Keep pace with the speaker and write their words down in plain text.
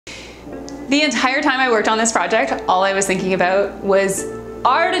The entire time I worked on this project, all I was thinking about was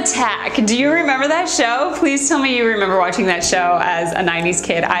Art Attack. Do you remember that show? Please tell me you remember watching that show as a 90s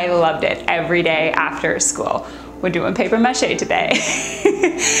kid. I loved it every day after school. We're doing paper mache today.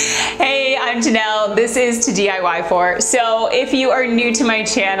 Hey, I'm Janelle. This is toDIYfor. So if you are new to my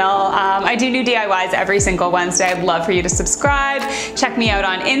channel, I do new DIYs every single Wednesday. I'd love for you to subscribe. Check me out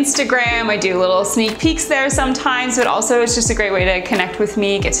on Instagram. I do little sneak peeks there sometimes, but also it's just a great way to connect with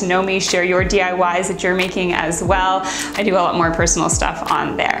me, get to know me, share your DIYs that you're making as well. I do a lot more personal stuff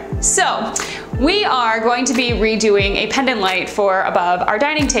on there. So we are going to be redoing a pendant light for above our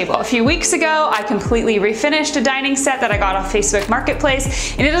dining table. A few weeks ago, I completely refinished a dining set that I got off Facebook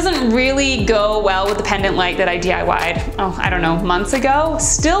Marketplace, and it doesn't really go well with the pendant light that I DIY'd, I don't know, months ago.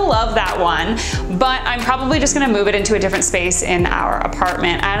 Still love that one, but I'm probably just gonna move it into a different space in our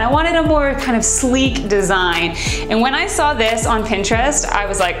apartment, and I wanted a more kind of sleek design. And when I saw this on Pinterest, I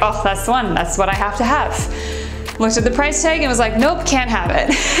was like, oh, that's the one, that's what I have to have. Looked at the price tag and was like, nope, can't have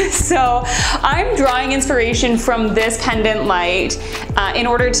it. So I'm drawing inspiration from this pendant light in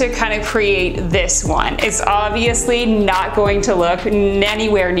order to kind of create this one. It's obviously not going to look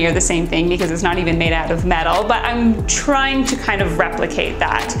anywhere near the same thing because it's not even made out of metal, but I'm trying to kind of replicate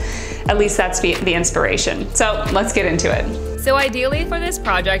that. At least that's the inspiration. So let's get into it. So ideally for this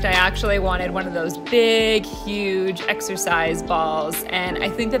project, I actually wanted one of those big, huge exercise balls, and I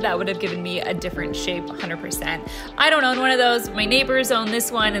think that that would have given me a different shape 100%. I don't own one of those. My neighbors own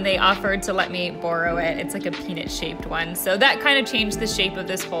this one, and they offered to let me borrow it. It's like a peanut-shaped one, so that kind of changed the shape of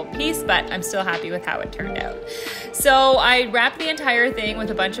this whole piece, but I'm still happy with how it turned out. So I wrapped the entire thing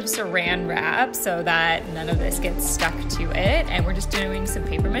with a bunch of saran wrap so that none of this gets stuck to it, and we're just doing some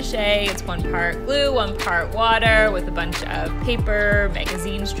paper mache. It's 1 part glue, 1 part water with a bunch of paper,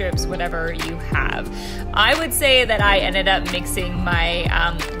 magazine strips, whatever you have. I would say that I ended up mixing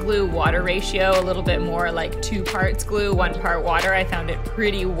my glue water ratio a little bit more, like 2 parts glue, 1 part water. I found it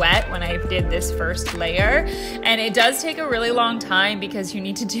pretty wet when I did this first layer, and it does take a really long time because you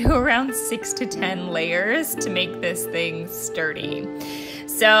need to do around 6 to 10 layers to make this thing sturdy.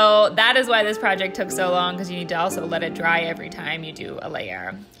 So that is why this project took so long, because you need to also let it dry every time you do a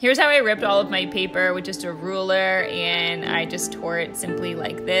layer. Here's how I ripped all of my paper with just a ruler, and I just tore it simply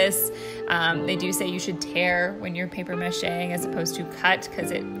like this. They do say you should tear when you're paper macheing as opposed to cut,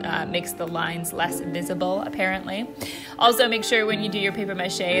 because it makes the lines less visible, apparently. Also, make sure when you do your paper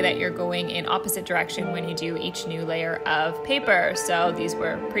mache that you're going in opposite direction when you do each new layer of paper. So these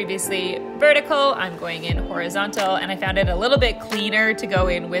were previously vertical, I'm going in horizontal, and I found it a little bit cleaner to go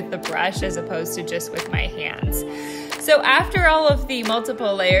in with the brush as opposed to just with my hands. So after all of the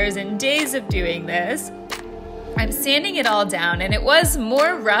multiple layers and days of doing this, I'm sanding it all down, and it was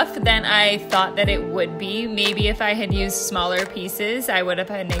more rough than I thought that it would be. Maybe if I had used smaller pieces, I would have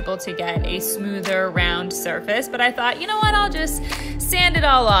been able to get a smoother, round surface, but I thought, you know what, I'll just sand it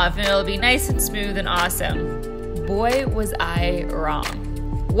all off and it'll be nice and smooth and awesome. Boy, was I wrong.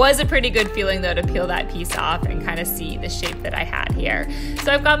 Was a pretty good feeling though to peel that piece off and kind of see the shape that I had here.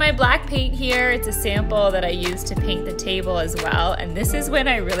 So I've got my black paint here. It's a sample that I used to paint the table as well. And this is when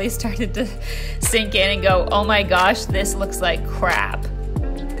I really started to sink in and go, oh my gosh, this looks like crap.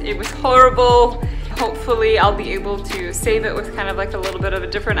 It was horrible. Hopefully I'll be able to save it with kind of like a little bit of a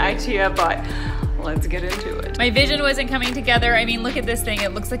different idea, but let's get into it. My vision wasn't coming together. I mean, look at this thing.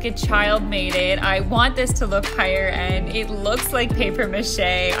 It looks like a child made it. I want this to look higher end. It looks like paper mache.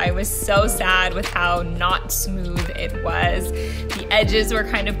 I was so sad with how not smooth it was. The edges were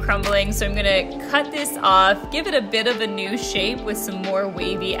kind of crumbling, so I'm gonna cut this off, give it a bit of a new shape with some more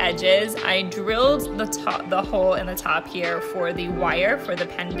wavy edges. I drilled the hole in the top here for the wire for the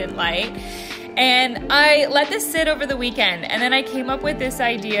pendant light. And I let this sit over the weekend, and then I came up with this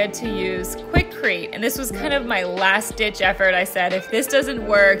idea to use Quikrete, and this was kind of my last ditch effort. I said, if this doesn't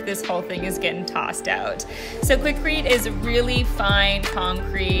work, this whole thing is getting tossed out. So Quikrete is really fine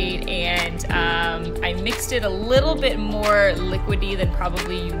concrete, and I mixed it a little bit more liquidy than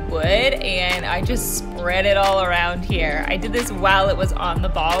probably you would, and I just spread it all around here. I did this while it was on the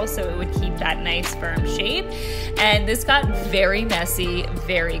ball so it would keep that nice firm shape, and this got very messy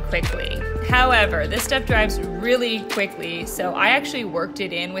very quickly. However, this stuff dries really quickly, so I actually worked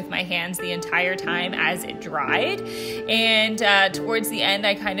it in with my hands the entire time as it dried. And towards the end,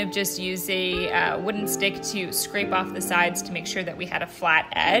 I kind of just used a wooden stick to scrape off the sides to make sure that we had a flat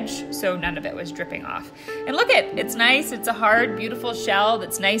edge, so none of it was dripping off. And look it's nice. It's a hard, beautiful shell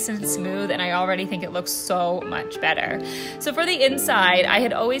that's nice and smooth, and I already think it looks so much better. So for the inside, I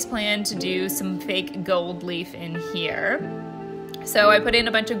had always planned to do some fake gold leaf in here. So I put in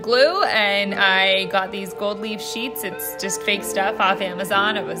a bunch of glue and I got these gold leaf sheets. It's just fake stuff off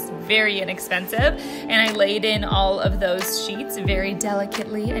Amazon. It was very inexpensive. And I laid in all of those sheets very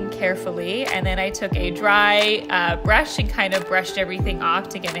delicately and carefully. And then I took a dry brush and kind of brushed everything off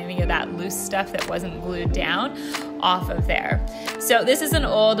to get any of that loose stuff that wasn't glued down off of there. So this is an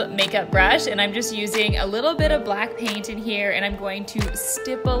old makeup brush and I'm just using a little bit of black paint in here and I'm going to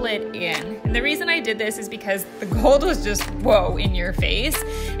stipple it in. And the reason I did this is because the gold was just, whoa, in your face.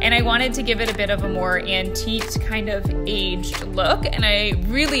 And I wanted to give it a bit of a more antiqued kind of aged look. And I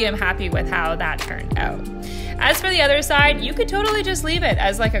really am happy with how that turned out. As for the other side, you could totally just leave it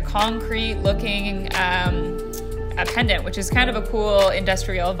as like a concrete looking a pendant, which is kind of a cool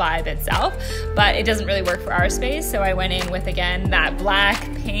industrial vibe itself, but it doesn't really work for our space. So I went in with, again, that black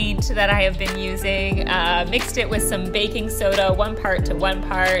paint that I have been using, mixed it with some baking soda, 1 part to 1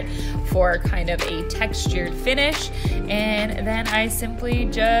 part for kind of a textured finish. And then I simply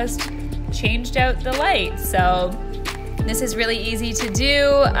just changed out the light. So this is really easy to do.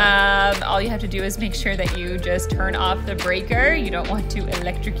 All you have to do is make sure that you just turn off the breaker. You don't want to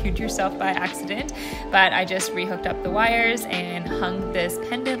electrocute yourself by accident. But I just rehooked up the wires and hung this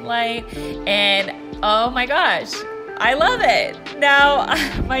pendant light. And oh my gosh, I love it. Now,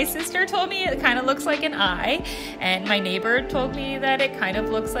 my sister told me it kind of looks like an eye, and my neighbor told me that it kind of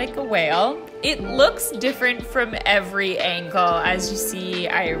looks like a whale. It looks different from every angle. As you see,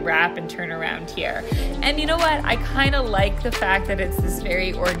 I wrap and turn around here. And you know what? I kind of like the fact that it's this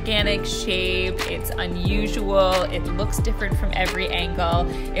very organic shape. It's unusual. It looks different from every angle.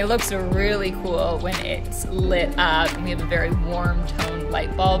 It looks really cool when it's lit up. We have a very warm toned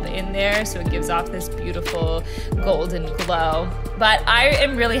light bulb in there, so it gives off this beautiful golden glow. But I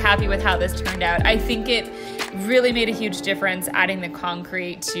am really happy with how this turned out. I think it really made a huge difference adding the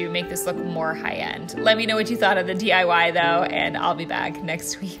concrete to make this look more high-end. Let me know what you thought of the DIY though, and I'll be back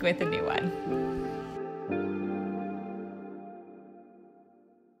next week with a new one.